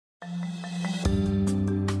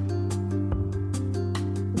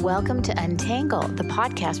Welcome to Untangle, the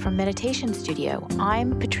podcast from Meditation Studio.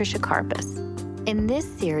 I'm Patricia Karpus. In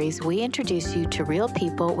this series, we introduce you to real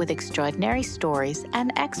people with extraordinary stories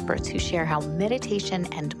and experts who share how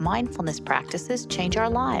meditation and mindfulness practices change our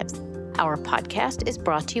lives. Our podcast is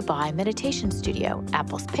brought to you by Meditation Studio,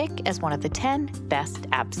 Apple's pick as one of the 10 best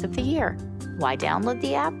apps of the year. Why download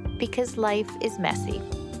the app? Because life is messy.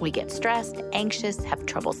 We get stressed, anxious, have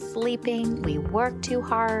trouble sleeping, we work too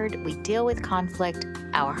hard, we deal with conflict,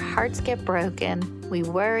 our hearts get broken, we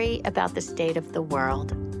worry about the state of the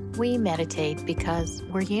world. We meditate because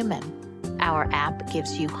we're human. Our app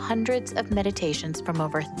gives you hundreds of meditations from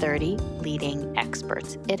over 30 leading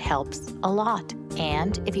experts. It helps a lot.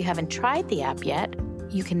 And if you haven't tried the app yet,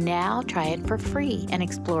 you can now try it for free and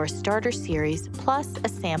explore a starter series plus a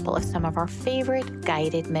sample of some of our favorite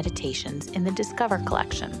guided meditations in the Discover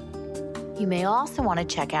collection. You may also want to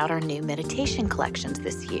check out our new meditation collections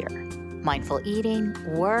this year: Mindful Eating,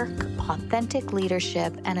 Work, Authentic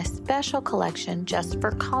Leadership, and a special collection just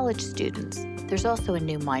for college students. There's also a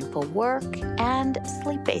new Mindful Work and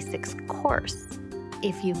Sleep Basics course.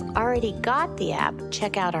 If you've already got the app,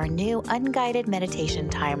 check out our new unguided meditation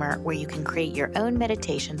timer where you can create your own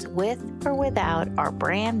meditations with or without our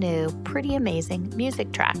brand new, pretty amazing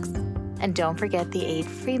music tracks. And don't forget the 8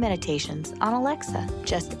 free meditations on Alexa.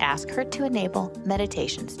 Just ask her to enable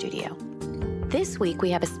Meditation Studio. This week, we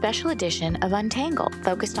have a special edition of Untangle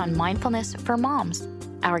focused on mindfulness for moms.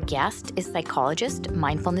 Our guest is psychologist,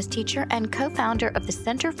 mindfulness teacher, and co-founder of the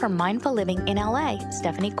Center for Mindful Living in LA,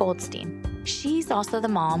 Stefanie Goldstein. She's also the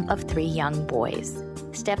mom of 3 young boys.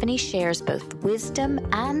 Stefanie shares both wisdom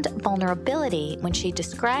and vulnerability when she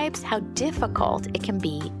describes how difficult it can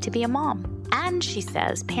be to be a mom. And she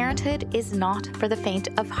says parenthood is not for the faint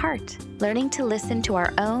of heart. Learning to listen to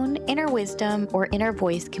our own inner wisdom or inner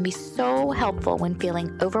voice can be so helpful when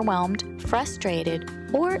feeling overwhelmed, frustrated,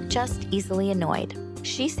 or just easily annoyed.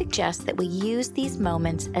 She suggests that we use these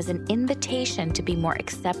moments as an invitation to be more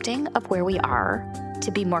accepting of where we are, to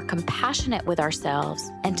be more compassionate with ourselves,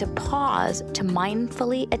 and to pause to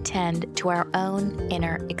mindfully attend to our own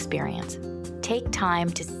inner experience. Take time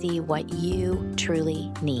to see what you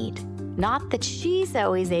truly need. Not that she's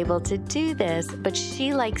always able to do this, but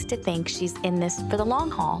she likes to think she's in this for the long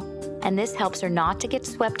haul. And this helps her not to get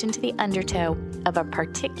swept into the undertow of a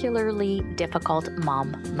particularly difficult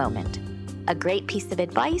mom moment. A great piece of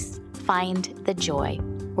advice: find the joy.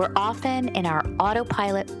 We're often in our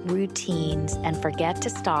autopilot routines and forget to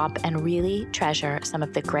stop and really treasure some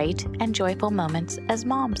of the great and joyful moments as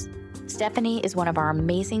moms. Stefanie is one of our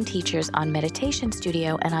amazing teachers on Meditation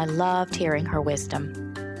Studio, and I loved hearing her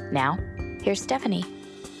wisdom. Now, here's Stefanie.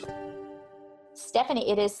 Stefanie,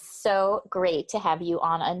 it is so great to have you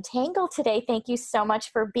on Untangle today. Thank you so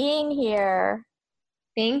much for being here.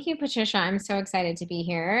 Thank you, Patricia. I'm so excited to be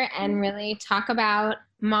here and really talk about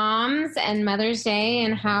moms and Mother's Day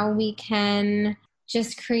and how we can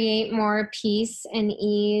just create more peace and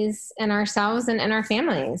ease in ourselves and in our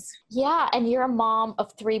families. Yeah, and you're a mom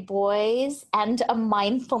of 3 boys and a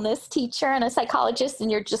mindfulness teacher and a psychologist,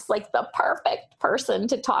 and you're just like the perfect person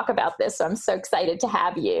to talk about this. So I'm so excited to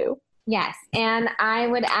have you. Yes. And I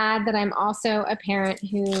would add that I'm also a parent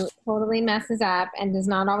who totally messes up and does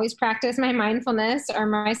not always practice my mindfulness or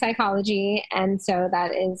my psychology. And so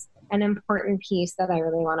that is an important piece that I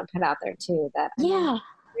really want to put out there too, that I'm a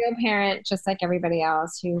real parent, just like everybody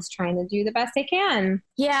else, who's trying to do the best they can.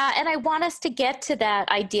 Yeah. And I want us to get to that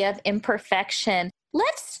idea of imperfection.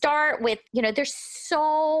 Let's start with, there's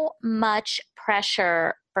so much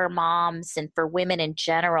pressure for moms and for women in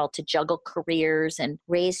general to juggle careers and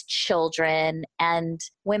raise children, and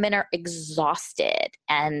women are exhausted,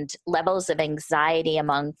 and levels of anxiety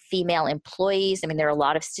among female employees, there are a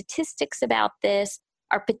lot of statistics about this,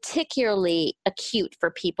 are particularly acute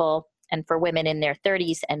for people and for women in their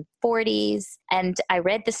 30s and 40s. And I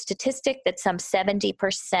read the statistic that some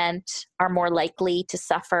 70% are more likely to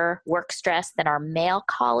suffer work stress than our male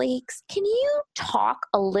colleagues. Can you talk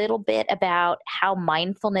a little bit about how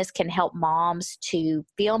mindfulness can help moms to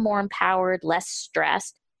feel more empowered, less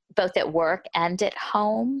stressed, both at work and at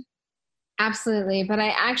home? Absolutely. But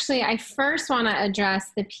I first want to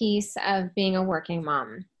address the piece of being a working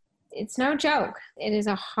mom. It's no joke. It is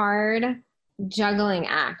a hard juggling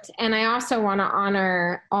act. And I also want to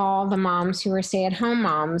honor all the moms who are stay-at-home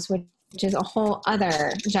moms, which is a whole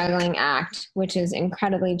other juggling act, which is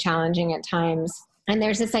incredibly challenging at times. And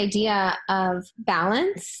there's this idea of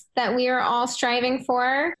balance that we are all striving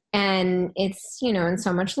for. And it's, in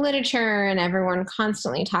so much literature, and everyone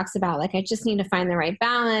constantly talks about, I just need to find the right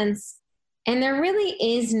balance. And there really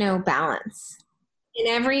is no balance. In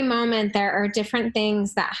every moment, there are different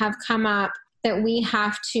things that have come up that we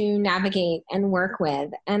have to navigate and work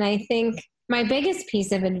with. And I think my biggest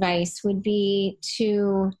piece of advice would be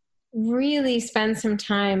to really spend some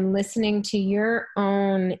time listening to your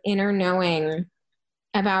own inner knowing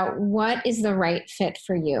about what is the right fit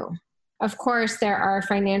for you. Of course, there are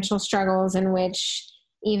financial struggles in which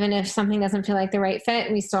even if something doesn't feel like the right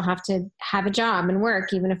fit, we still have to have a job and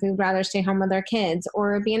work, even if we'd rather stay home with our kids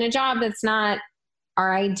or be in a job that's not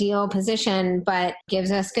our ideal position, but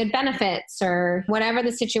gives us good benefits or whatever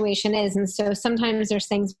the situation is. And so sometimes there's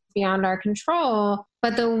things beyond our control,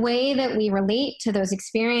 but the way that we relate to those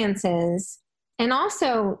experiences and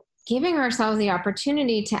also giving ourselves the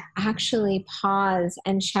opportunity to actually pause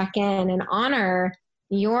and check in and honor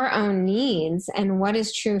your own needs and what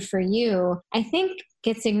is true for you, I think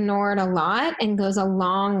gets ignored a lot and goes a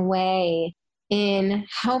long way in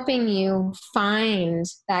helping you find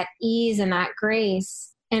that ease and that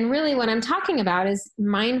grace. And really what I'm talking about is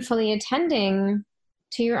mindfully attending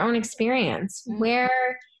to your own experience.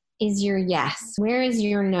 Where is your yes? Where is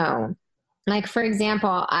your no? Like, for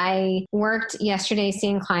example, I worked yesterday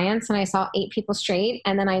seeing clients and I saw 8 people straight.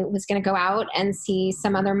 And then I was going to go out and see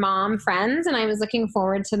some other mom friends. And I was looking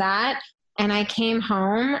forward to that. And I came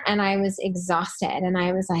home and I was exhausted. And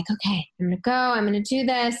I was like, okay, I'm going to go. I'm going to do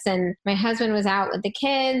this. And my husband was out with the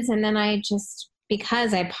kids. And then I just,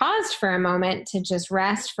 because I paused for a moment to just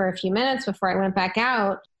rest for a few minutes before I went back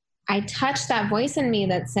out, I touched that voice in me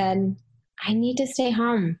that said, I need to stay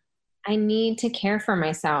home. I need to care for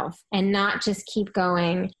myself and not just keep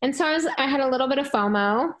going. And so I had a little bit of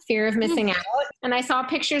FOMO, fear of missing out. And I saw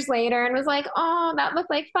pictures later and was like, oh, that looked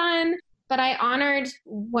like fun. But I honored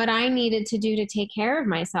what I needed to do to take care of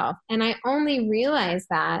myself. And I only realized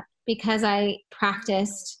that because I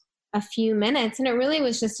practiced a few minutes, and it really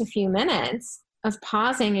was just a few minutes of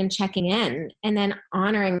pausing and checking in and then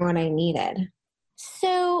honoring what I needed.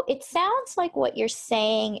 So it sounds like what you're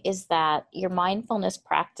saying is that your mindfulness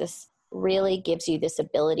practice really gives you this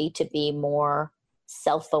ability to be more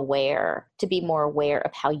self-aware, to be more aware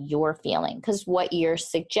of how you're feeling. Because what you're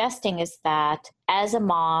suggesting is that as a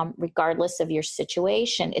mom, regardless of your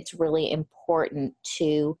situation, it's really important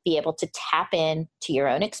to be able to tap in to your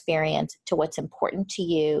own experience, to what's important to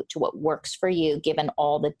you, to what works for you, given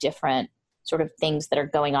all the different sort of things that are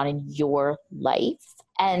going on in your life.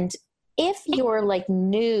 And if you're like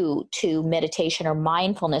new to meditation or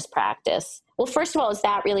mindfulness practice, well, first of all, is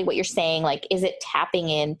that really what you're saying? Like, is it tapping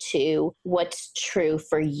into what's true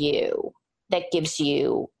for you that gives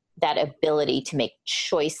you that ability to make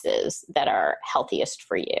choices that are healthiest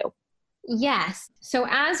for you? Yes. So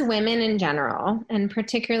as women in general, and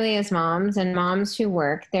particularly as moms and moms who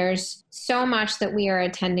work, there's so much that we are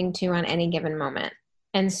attending to on any given moment.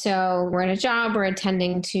 And so we're in a job, we're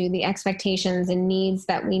attending to the expectations and needs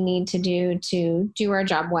that we need to do our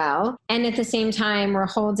job well. And at the same time, we're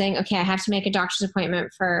holding, okay, I have to make a doctor's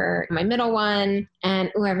appointment for my middle one.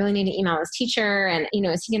 And, I really need to email his teacher. And,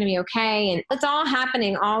 is he going to be okay? And it's all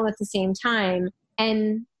happening all at the same time.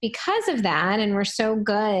 And because of that, and we're so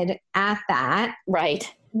good at that,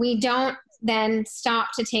 right, we don't then stop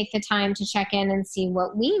to take the time to check in and see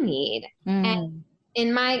what we need. And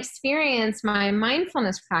in my experience, my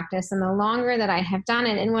mindfulness practice, and the longer that I have done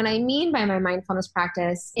it, and what I mean by my mindfulness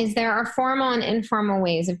practice is there are formal and informal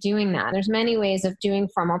ways of doing that. There's many ways of doing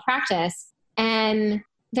formal practice. And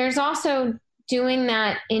there's also doing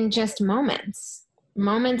that in just moments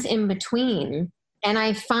in between. And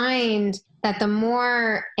I find that the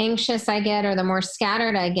more anxious I get or the more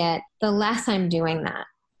scattered I get, the less I'm doing that.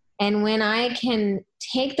 And when I can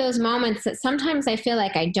take those moments that sometimes I feel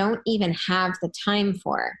like I don't even have the time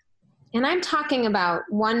for, and I'm talking about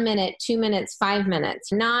 1 minute, 2 minutes, 5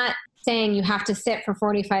 minutes, not saying you have to sit for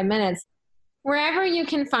 45 minutes, wherever you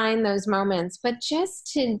can find those moments, but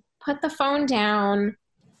just to put the phone down,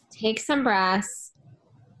 take some breaths,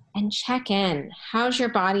 and check in. How's your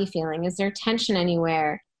body feeling? Is there tension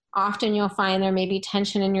anywhere? Often you'll find there may be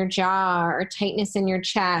tension in your jaw or tightness in your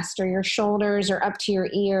chest, or your shoulders are up to your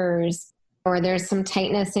ears, or there's some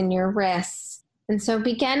tightness in your wrists. And so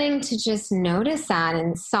beginning to just notice that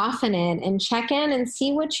and soften it and check in and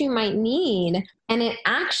see what you might need. And it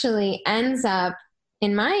actually ends up,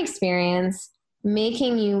 in my experience,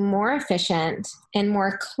 making you more efficient and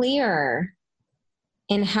more clear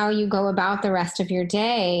in how you go about the rest of your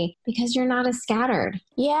day because you're not as scattered.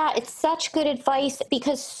 Yeah, it's such good advice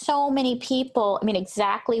because so many people,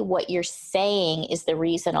 exactly what you're saying is the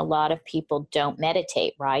reason a lot of people don't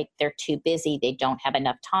meditate, right? They're too busy. They don't have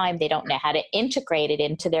enough time. They don't know how to integrate it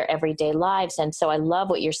into their everyday lives. And so I love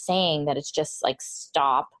what you're saying, that it's just like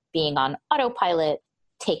stop being on autopilot,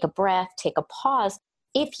 take a breath, take a pause.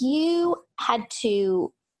 If you had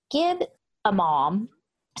to give a mom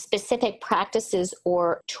specific practices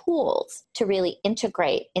or tools to really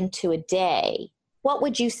integrate into a day, what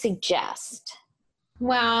would you suggest?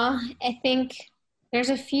 Well, I think there's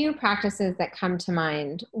a few practices that come to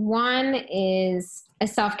mind. One is a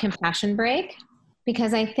self-compassion break,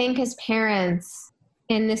 because I think as parents,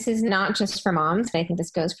 and this is not just for moms, but I think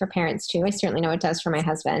this goes for parents too. I certainly know it does for my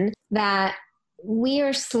husband, that we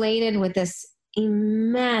are slated with this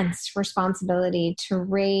immense responsibility to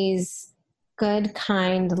raise good,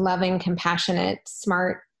 kind, loving, compassionate,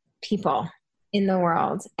 smart people in the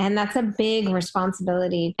world. And that's a big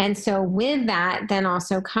responsibility. And so with that, then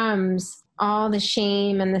also comes all the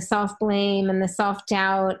shame and the self-blame and the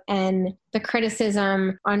self-doubt and the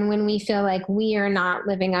criticism on when we feel like we are not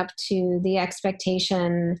living up to the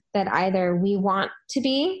expectation that either we want to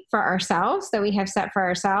be for ourselves, that we have set for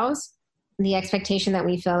ourselves, the expectation that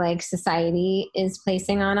we feel like society is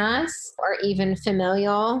placing on us, or even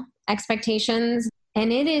familial expectations.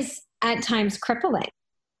 And it is at times crippling.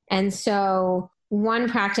 And so one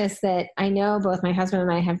practice that I know both my husband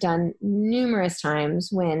and I have done numerous times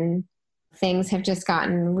when things have just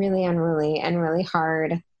gotten really unruly and really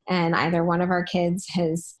hard, and either one of our kids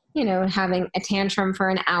has, having a tantrum for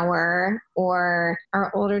an hour, or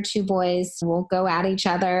our older two boys will go at each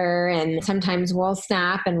other, and sometimes we'll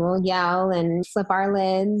snap and we'll yell and flip our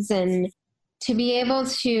lids. And to be able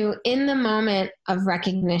to, in the moment of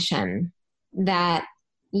recognition that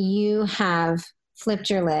you have flipped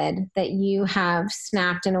your lid, that you have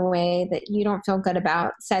snapped in a way that you don't feel good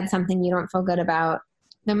about, said something you don't feel good about,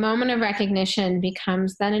 the moment of recognition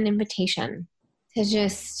becomes then an invitation to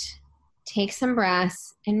just take some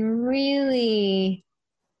breaths and really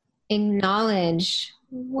acknowledge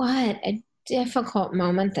what a difficult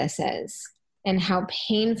moment this is and how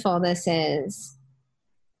painful this is,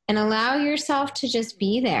 and allow yourself to just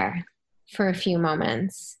be there for a few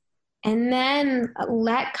moments, and then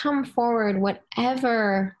let come forward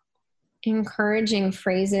whatever encouraging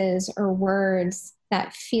phrases or words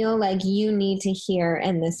that feel like you need to hear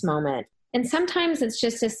in this moment. And sometimes it's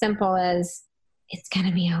just as simple as, it's going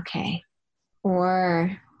to be okay,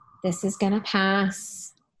 or this is going to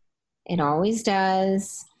pass. It always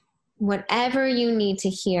does. Whatever you need to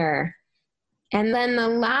hear. And then the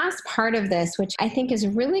last part of this, which I think is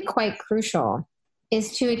really quite crucial,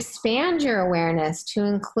 is to expand your awareness to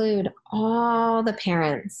include all the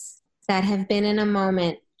parents that have been in a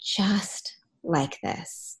moment just like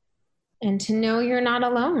this, and to know you're not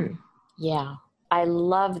alone. Yeah. I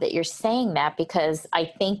love that you're saying that, because I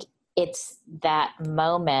think it's that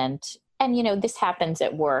moment. And, this happens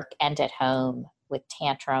at work and at home with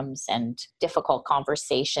tantrums and difficult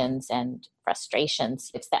conversations and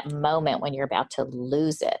frustrations. It's that moment when you're about to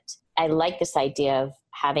lose it. I like this idea of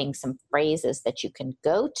having some phrases that you can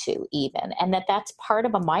go to even, and that's part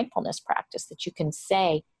of a mindfulness practice, that you can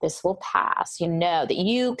say, this will pass, that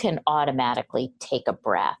you can automatically take a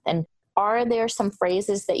breath. And are there some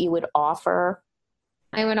phrases that you would offer?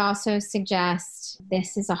 I would also suggest,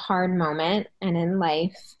 this is a hard moment, and in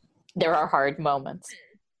life, there are hard moments.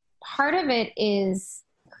 Part of it is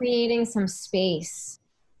creating some space.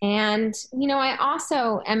 And, I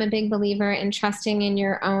also am a big believer in trusting in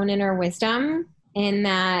your own inner wisdom, in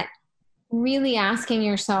that really asking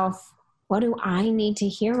yourself, what do I need to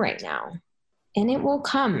hear right now? And it will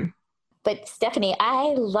come. But Stefanie,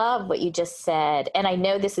 I love what you just said. And I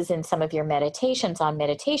know this is in some of your meditations on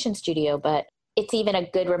Meditation Studio, but it's even a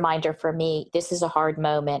good reminder for me. This is a hard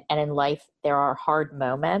moment. And in life, there are hard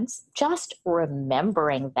moments. Just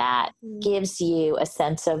remembering that gives you a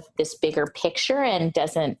sense of this bigger picture and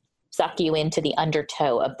doesn't suck you into the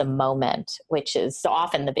undertow of the moment, which is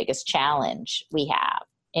often the biggest challenge we have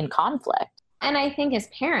in conflict. And I think as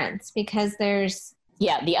parents, because there's...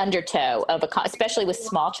 Yeah, the undertow of especially with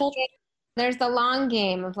small children. There's the long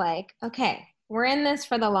game of like, okay, we're in this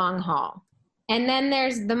for the long haul. And then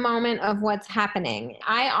there's the moment of what's happening.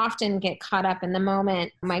 I often get caught up in the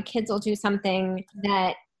moment. My kids will do something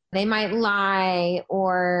that they might lie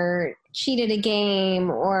or cheat at a game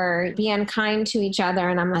or be unkind to each other.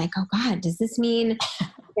 And I'm like, oh God, does this mean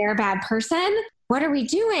they're a bad person? What are we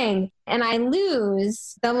doing? And I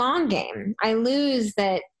lose the long game. I lose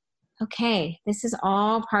that, okay, this is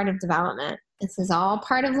all part of development. This is all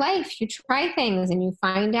part of life. You try things and you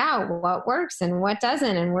find out what works and what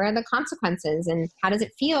doesn't, and where are the consequences and how does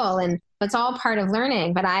it feel? And it's all part of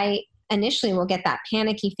learning. But I initially will get that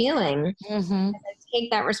panicky feeling. And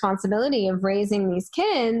take that responsibility of raising these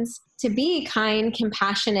kids to be kind,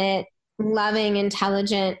 compassionate, loving,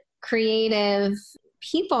 intelligent, creative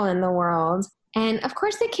people in the world. And of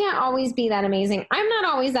course, they can't always be that amazing. I'm not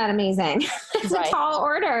always that amazing. It's a tall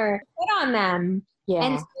order put on them. Yeah.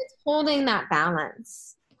 And so it's holding that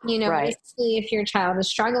balance. Right. Basically, if your child is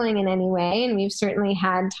struggling in any way, and we've certainly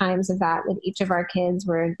had times of that with each of our kids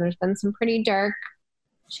where there's been some pretty dark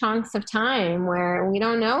chunks of time where we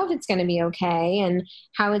don't know if it's going to be okay and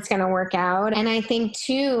how it's going to work out. And I think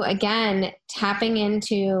too, again, tapping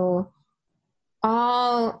into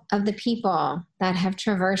all of the people that have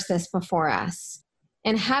traversed this before us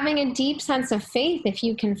and having a deep sense of faith, if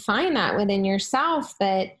you can find that within yourself,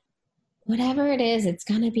 that whatever it is, it's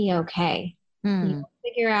going to be okay. You'll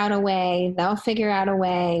figure out a way. They'll figure out a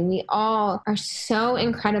way. We all are so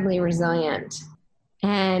incredibly resilient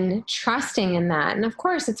and trusting in that. And of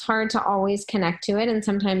course, it's hard to always connect to it. And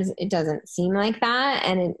sometimes it doesn't seem like that.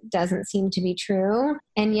 And it doesn't seem to be true.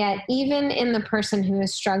 And yet, even in the person who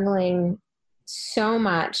is struggling so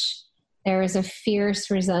much, there is a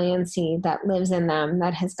fierce resiliency that lives in them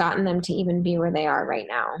that has gotten them to even be where they are right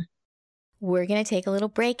now. We're going to take a little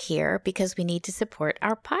break here because we need to support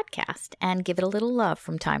our podcast and give it a little love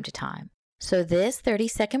from time to time. So this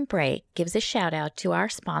 30-second break gives a shout out to our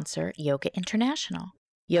sponsor, Yoga International.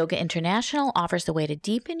 Yoga International offers a way to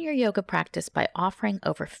deepen your yoga practice by offering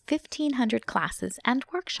over 1,500 classes and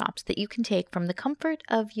workshops that you can take from the comfort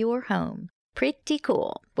of your home. Pretty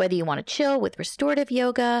cool. Whether you want to chill with restorative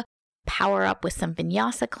yoga, power up with some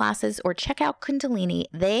vinyasa classes, or check out Kundalini,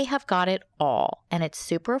 they have got it all. And it's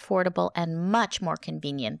super affordable and much more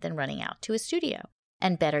convenient than running out to a studio.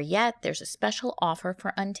 And better yet, there's a special offer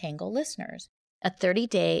for Untangle listeners. A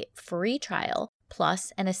 30-day free trial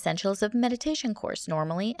plus an Essentials of Meditation course,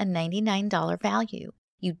 normally a $99 value.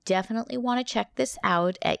 You definitely want to check this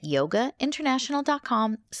out at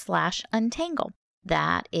yogainternational.com/untangle.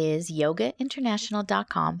 That is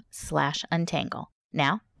yogainternational.com/untangle.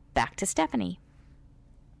 Now, back to Stefanie.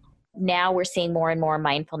 Now we're seeing more and more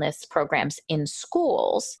mindfulness programs in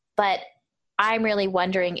schools, but I'm really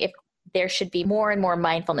wondering if there should be more and more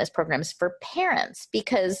mindfulness programs for parents,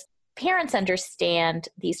 because parents understand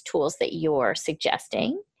these tools that you're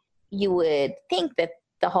suggesting. You would think that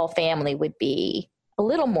the whole family would be a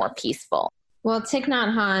little more peaceful. Well, Thich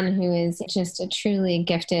Nhat Hanh, who is just a truly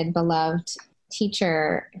gifted, beloved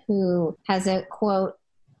teacher, who has a quote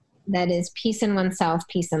that is peace in oneself,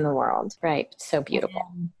 peace in the world. Right. So beautiful.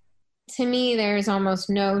 To me, there's almost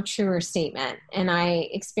no truer statement. And I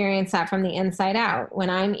experience that from the inside out. When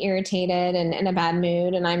I'm irritated and in a bad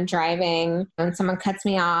mood and I'm driving and someone cuts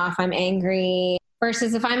me off, I'm angry.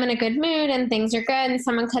 Versus if I'm in a good mood and things are good and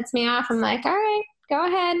someone cuts me off, I'm like, all right, go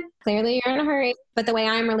ahead. Clearly you're in a hurry. But the way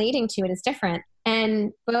I'm relating to it is different.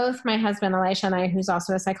 And both my husband, Elisha, and I, who's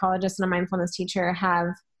also a psychologist and a mindfulness teacher, have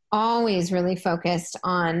always really focused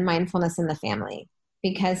on mindfulness in the family.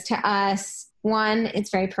 Because to us, one,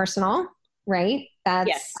 it's very personal, right?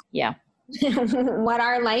 That's what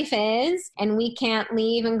our life is. And we can't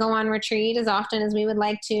leave and go on retreat as often as we would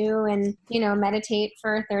like to and, meditate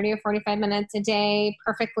for 30 or 45 minutes a day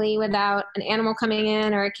perfectly without an animal coming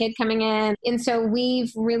in or a kid coming in. And so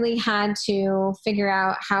we've really had to figure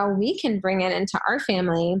out how we can bring it into our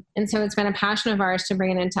family. And so it's been a passion of ours to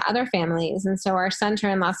bring it into other families. And so our center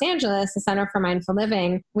in Los Angeles, the Center for Mindful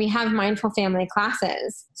Living, we have mindful family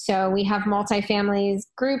classes. So we have multi-families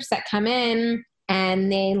groups that come in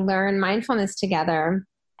and they learn mindfulness together.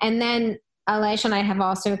 And then Elisha and I have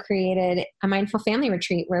also created a mindful family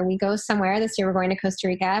retreat where we go somewhere. This year we're going to Costa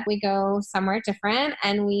Rica. We go somewhere different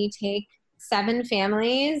and we take 7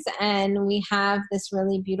 families and we have this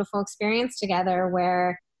really beautiful experience together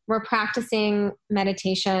where we're practicing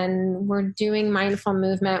meditation, we're doing mindful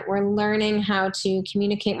movement, we're learning how to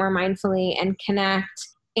communicate more mindfully and connect.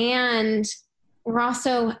 And we're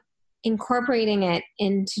also incorporating it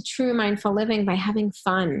into true mindful living by having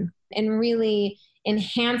fun and really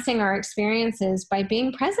enhancing our experiences by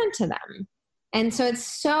being present to them. And so it's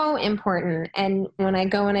so important. And when I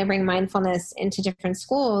go and I bring mindfulness into different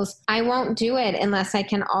schools, I won't do it unless I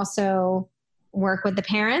can also work with the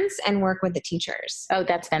parents and work with the teachers. Oh,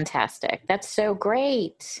 that's fantastic. That's so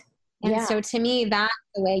great. And so to me, that's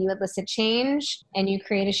the way you elicit change and you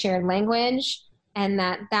create a shared language. And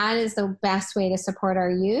that is the best way to support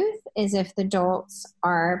our youth is if the adults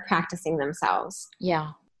are practicing themselves.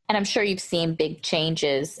 Yeah. And I'm sure you've seen big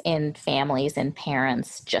changes in families and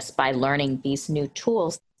parents just by learning these new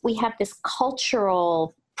tools. We have this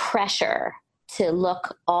cultural pressure to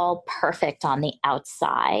look all perfect on the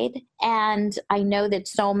outside. And I know that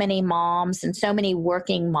so many moms and so many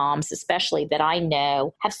working moms, especially that I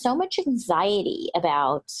know, have so much anxiety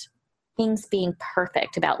about things being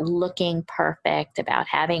perfect, about looking perfect, about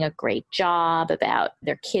having a great job, about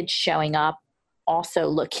their kids showing up also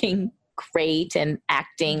looking great and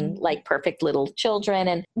acting like perfect little children.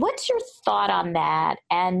 And what's your thought on that?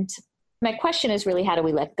 And My question is really, how do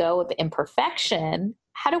we let go of imperfection?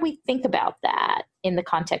 How do we think about that in the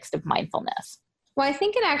context of mindfulness? Well, I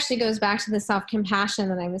think it actually goes back to the self-compassion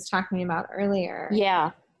that I was talking about earlier.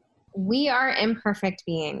 Yeah. We are imperfect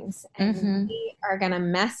beings and we are going to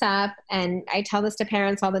mess up. And I tell this to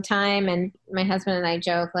parents all the time. And my husband and I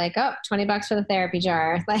joke like, oh, $20 for the therapy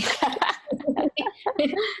jar. Like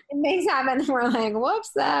it makes happen. We're like,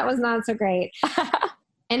 whoops, that was not so great.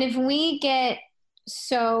 And if we get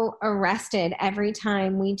so arrested every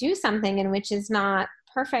time we do something in which is not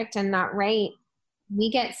perfect and not right, we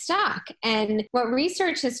get stuck. And what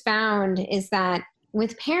research has found is that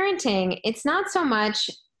with parenting, it's not so much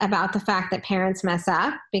about the fact that parents mess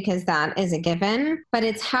up, because that is a given, but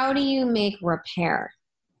it's how do you make repair?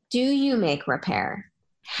 Do you make repair?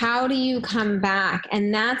 How do you come back?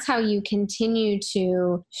 And that's how you continue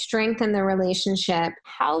to strengthen the relationship.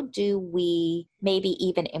 How do we maybe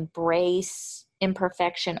even embrace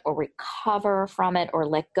imperfection or recover from it or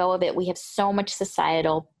let go of it? We have so much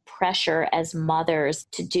societal pressure as mothers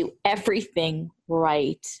to do everything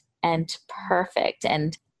right and perfect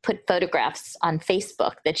and put photographs on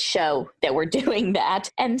Facebook that show that we're doing that.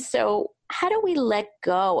 And so how do we let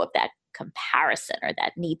go of that comparison or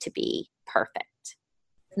that need to be perfect?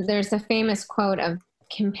 There's a famous quote of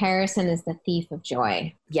comparison is the thief of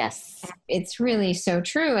joy. Yes. It's really so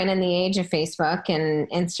true. And in the age of Facebook and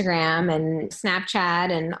Instagram and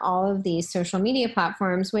Snapchat and all of these social media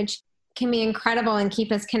platforms, which can be incredible and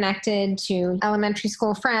keep us connected to elementary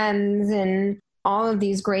school friends and all of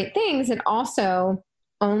these great things, it also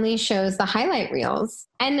only shows the highlight reels,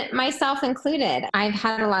 and myself included. I've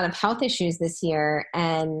had a lot of health issues this year,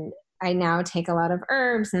 and I now take a lot of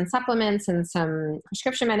herbs and supplements and some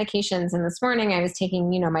prescription medications. And this morning I was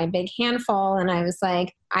taking, my big handful, and I was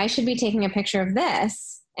like, I should be taking a picture of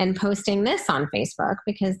this and posting this on Facebook,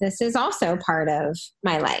 because this is also part of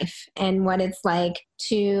my life and what it's like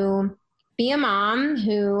to be a mom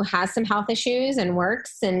who has some health issues and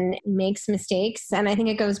works and makes mistakes. And I think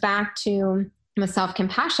it goes back to the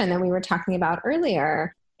self-compassion that we were talking about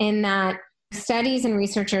earlier, in that studies and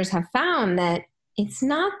researchers have found that it's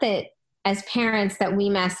not that as parents that we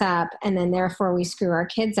mess up and then therefore we screw our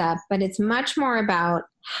kids up, but it's much more about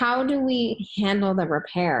how do we handle the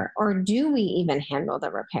repair, or do we even handle the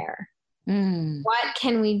repair? What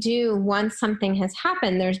can we do once something has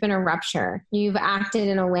happened? There's been a rupture. You've acted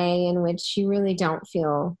in a way in which you really don't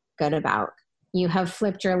feel good about. You have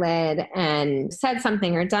flipped your lid and said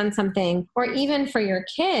something or done something, or even for your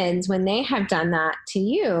kids, when they have done that to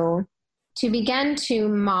you, to begin to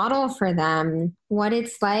model for them what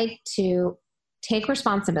it's like to take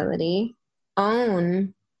responsibility,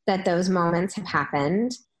 own that those moments have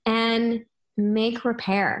happened, and make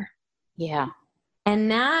repair. Yeah.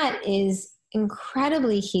 And that is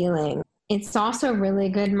incredibly healing. It's also really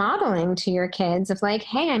good modeling to your kids of like,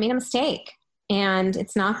 hey, I made a mistake and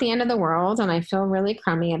it's not the end of the world and I feel really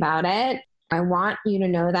crummy about it. I want you to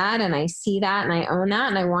know that, and I see that, and I own that,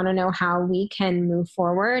 and I want to know how we can move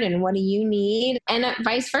forward and what do you need, and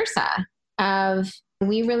vice versa.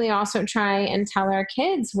 We really also try and tell our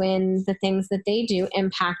kids when the things that they do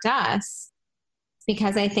impact us,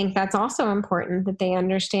 because I think that's also important that they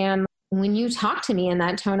understand when you talk to me in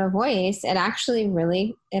that tone of voice, it actually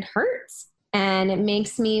really, it hurts. And it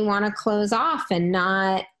makes me want to close off and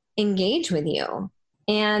not engage with you.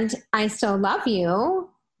 And I still love you,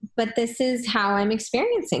 but this is how I'm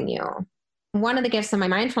experiencing you. One of the gifts of my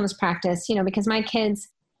mindfulness practice, because my kids,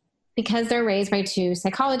 because they're raised by two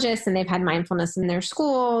psychologists and they've had mindfulness in their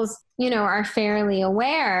schools, are fairly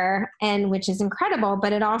aware, and which is incredible,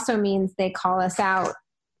 but it also means they call us out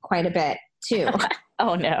quite a bit too.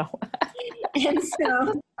 Oh no. And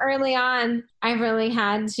so early on, I really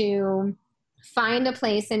had to find a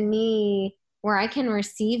place in me where I can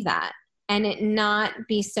receive that and it not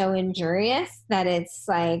be so injurious that it's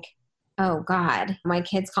like, oh God, my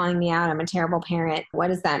kid's calling me out. I'm a terrible parent. What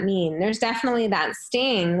does that mean? There's definitely that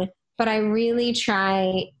sting, but I really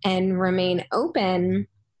try and remain open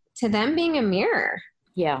to them being a mirror.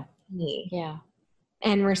 Yeah. Me. Yeah.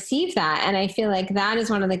 And receive that. And I feel like that is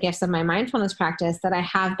one of the gifts of my mindfulness practice, that I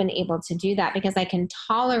have been able to do that because I can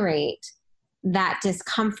tolerate that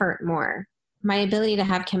discomfort more. My ability to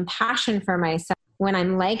have compassion for myself when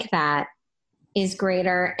I'm like that is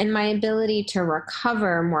greater, and my ability to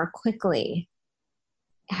recover more quickly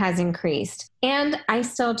has increased. And I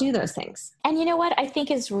still do those things. And you know what I think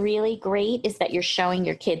is really great is that you're showing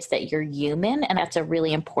your kids that you're human. And that's a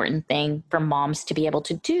really important thing for moms to be able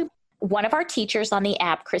to do. One of our teachers on the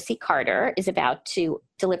app, Chrissy Carter, is about to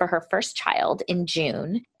deliver her first child in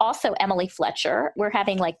June. Also, Emily Fletcher. We're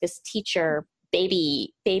having like this teacher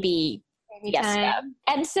baby Yes, Steph.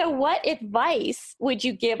 And so what advice would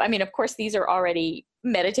you give? I mean, of course, these are already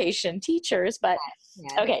meditation teachers, but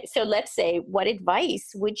okay, so let's say, what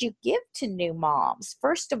advice would you give to new moms?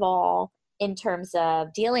 First of all, in terms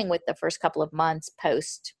of dealing with the first couple of months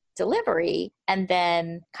post delivery, and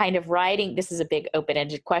then kind of riding, this is a big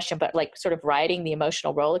open-ended question, but like sort of riding the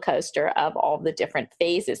emotional roller coaster of all the different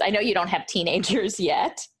phases. I know you don't have teenagers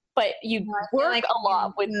yet, but you work a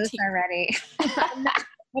lot with already.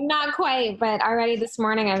 I'm not quite, but already this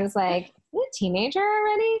morning I was like, is it a teenager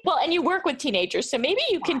already? Well, and you work with teenagers, so maybe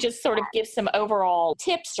you can just sort of give some overall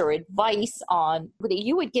tips or advice on what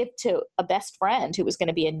you would give to a best friend who was going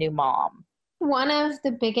to be a new mom. One of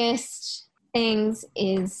the biggest things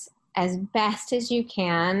is, as best as you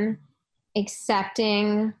can,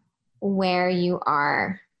 accepting where you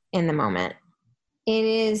are in the moment. It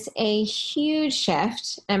is a huge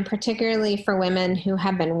shift, and particularly for women who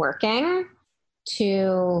have been working,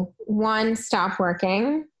 to one, stop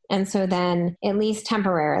working. And so then, at least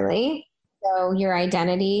temporarily, so your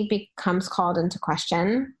identity becomes called into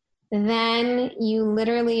question. Then you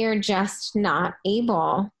literally are just not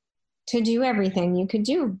able to do everything you could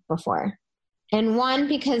do before. And one,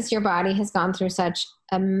 because your body has gone through such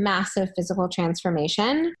a massive physical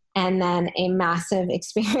transformation and then a massive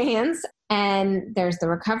experience. And there's the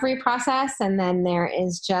recovery process. And then there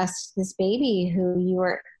is just this baby who you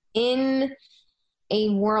are in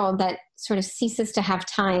a world that sort of ceases to have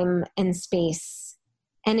time and space.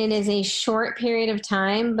 And it is a short period of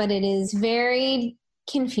time, but it is very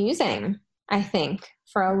confusing, I think,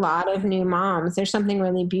 for a lot of new moms. There's something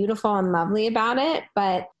really beautiful and lovely about it,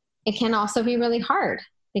 but it can also be really hard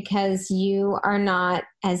because you are not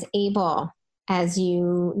as able as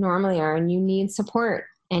you normally are, and you need support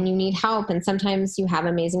and you need help. And sometimes you have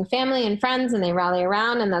amazing family and friends and they rally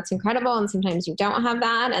around, and that's incredible. And sometimes you don't have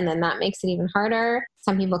that, and then that makes it even harder.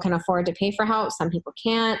 Some people can afford to pay for help. Some people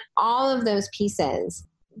can't. All of those pieces.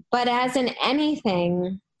 But as in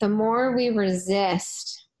anything, the more we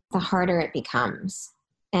resist, the harder it becomes.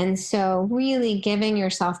 And so really giving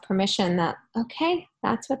yourself permission that, okay,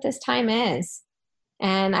 that's what this time is.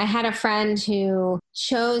 And I had a friend who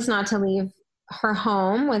chose not to leave her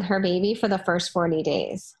home with her baby for the first 40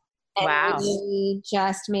 days. And wow. We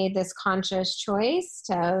just made this conscious choice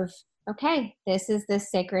of, okay, this is this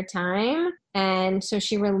sacred time. And so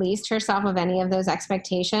she released herself of any of those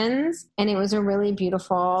expectations. And it was a really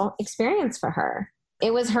beautiful experience for her.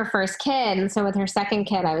 It was her first kid. And so with her second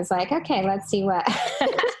kid, I was like, okay, let's see let's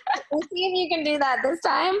see if you can do that this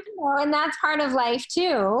time. And that's part of life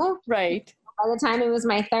too. Right. By the time it was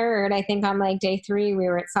my third, I think on like day 3, we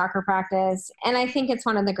were at soccer practice. And I think it's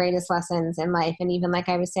one of the greatest lessons in life. And even like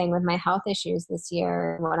I was saying with my health issues this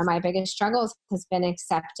year, one of my biggest struggles has been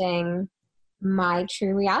accepting my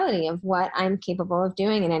true reality of what I'm capable of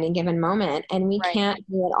doing in any given moment. And we can't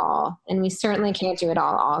do it all. And we certainly can't do it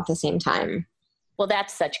all at the same time. Well,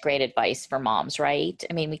 that's such great advice for moms, right?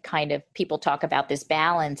 I mean, people talk about this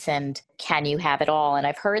balance and can you have it all? And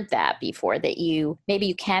I've heard that before, that maybe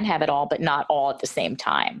you can have it all, but not all at the same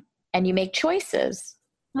time. And you make choices.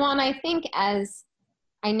 Well, and I think as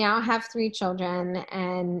I now have 3 children,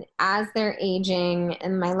 and as they're aging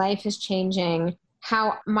and my life is changing,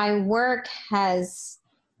 how my work has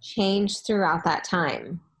changed throughout that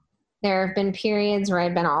time. There have been periods where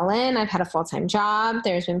I've been all in. I've had a full-time job.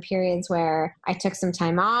 There's been periods where I took some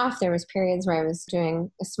time off. There was periods where I was doing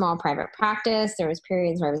a small private practice. There was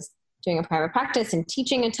periods where I was doing a private practice and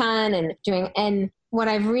teaching a ton and what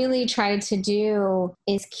I've really tried to do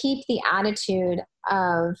is keep the attitude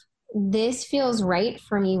of this feels right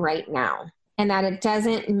for me right now. And that it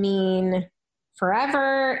doesn't mean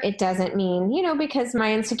forever. It doesn't mean, because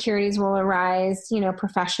my insecurities will arise,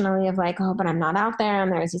 professionally of like, oh, but I'm not out there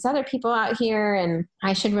and there's these other people out here and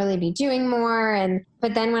I should really be doing more.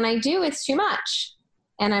 But then when I do, it's too much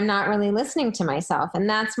and I'm not really listening to myself. And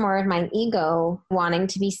that's more of my ego wanting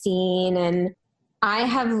to be seen. And I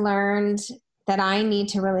have learned that I need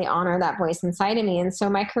to really honor that voice inside of me. And so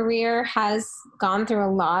my career has gone through a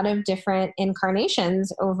lot of different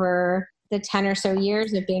incarnations over the 10 or so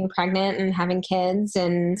years of being pregnant and having kids.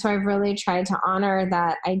 And so I've really tried to honor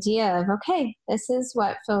that idea of, okay, this is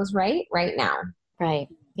what feels right now. Right.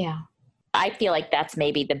 Yeah. I feel like that's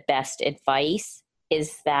maybe the best advice,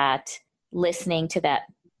 is that listening to that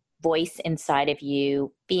voice inside of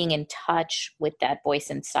you, being in touch with that voice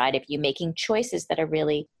inside of you, making choices that are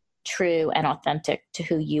really true and authentic to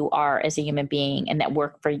who you are as a human being and that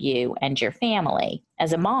work for you and your family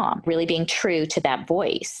as a mom, really being true to that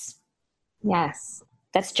voice. Yes.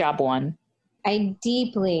 That's job 1. I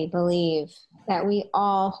deeply believe that we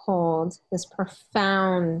all hold this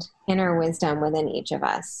profound inner wisdom within each of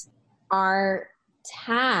us. our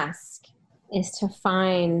task is to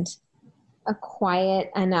find a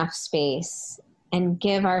quiet enough space and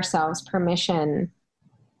give ourselves permission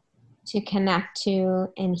to connect to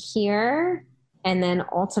and hear, and then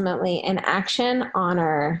ultimately in action,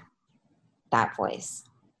 honor that voice.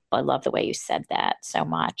 I love the way you said that so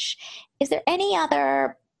much. Is there any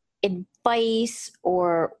other advice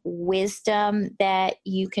or wisdom that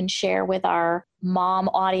you can share with our mom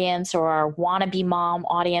audience or our wannabe mom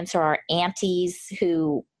audience or our aunties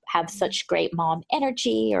who have such great mom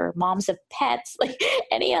energy, or moms of pets? Like,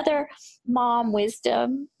 any other mom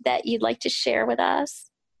wisdom that you'd like to share with us?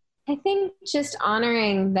 I think just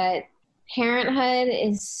honoring that parenthood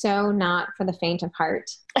is so not for the faint of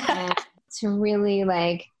heart. And to really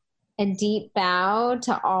like a deep bow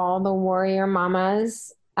to all the warrior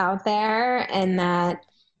mamas out there, and that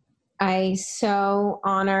I so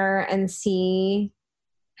honor and see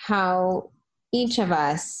how each of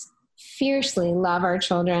us fiercely love our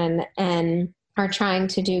children and are trying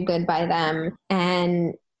to do good by them.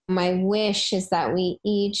 And my wish is that we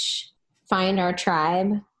each find our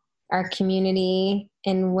tribe, our community,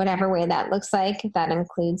 in whatever way that looks like. If that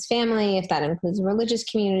includes family, if that includes a religious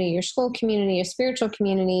community, your school community, your spiritual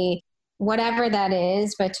community, whatever that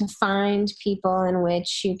is, but to find people in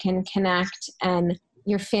which you can connect and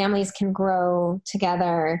your families can grow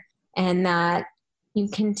together, and that you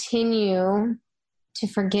continue to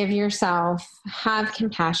forgive yourself, have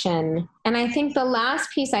compassion. And I think the last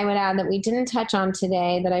piece I would add that we didn't touch on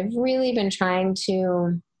today that I've really been trying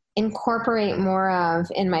to incorporate more of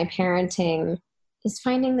in my parenting is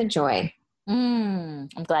finding the joy. I'm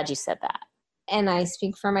glad you said that. And I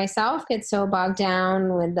speak for myself, get so bogged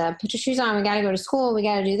down with the put your shoes on, we got to go to school, we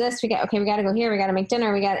got to do this, we got to go here, we got to make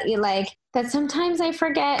dinner, we got to eat, like that. Sometimes I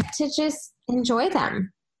forget to just enjoy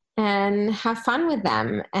them and have fun with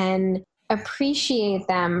them and appreciate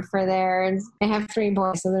them for I have 3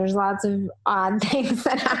 boys, so there's lots of odd things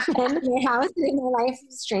that happen in my house and in my life,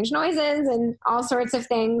 strange noises and all sorts of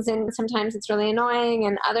things. And sometimes it's really annoying,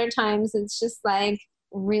 and other times it's just like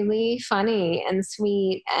really funny and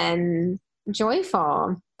sweet and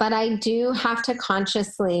joyful. But I do have to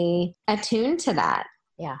consciously attune to that.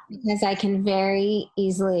 Yeah. Because I can very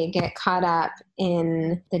easily get caught up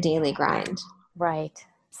in the daily grind. Right.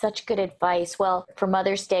 Such good advice. Well, for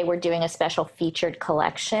Mother's Day, we're doing a special featured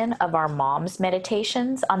collection of our mom's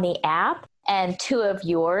meditations on the app. And 2 of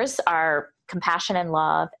yours are compassion and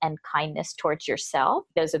love and kindness towards yourself.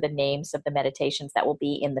 Those are the names of the meditations that will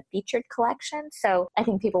be in the featured collection. So I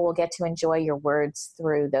think people will get to enjoy your words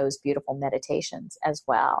through those beautiful meditations as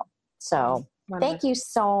well. So thank you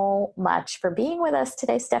so much for being with us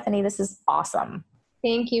today, Stefanie. This is awesome.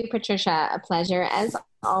 Thank you, Patricia. A pleasure as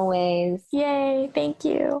always. Yay. Thank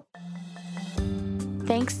you.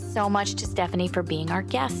 Thanks so much to Stefanie for being our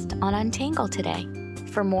guest on Untangle today.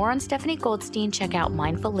 For more on Stefanie Goldstein, check out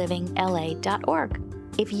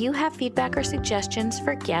mindfullivingla.org. If you have feedback or suggestions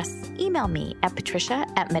for guests, email me at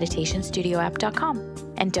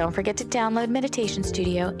patricia@meditationstudioapp.com. And don't forget to download Meditation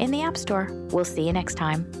Studio in the App Store. We'll see you next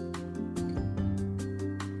time.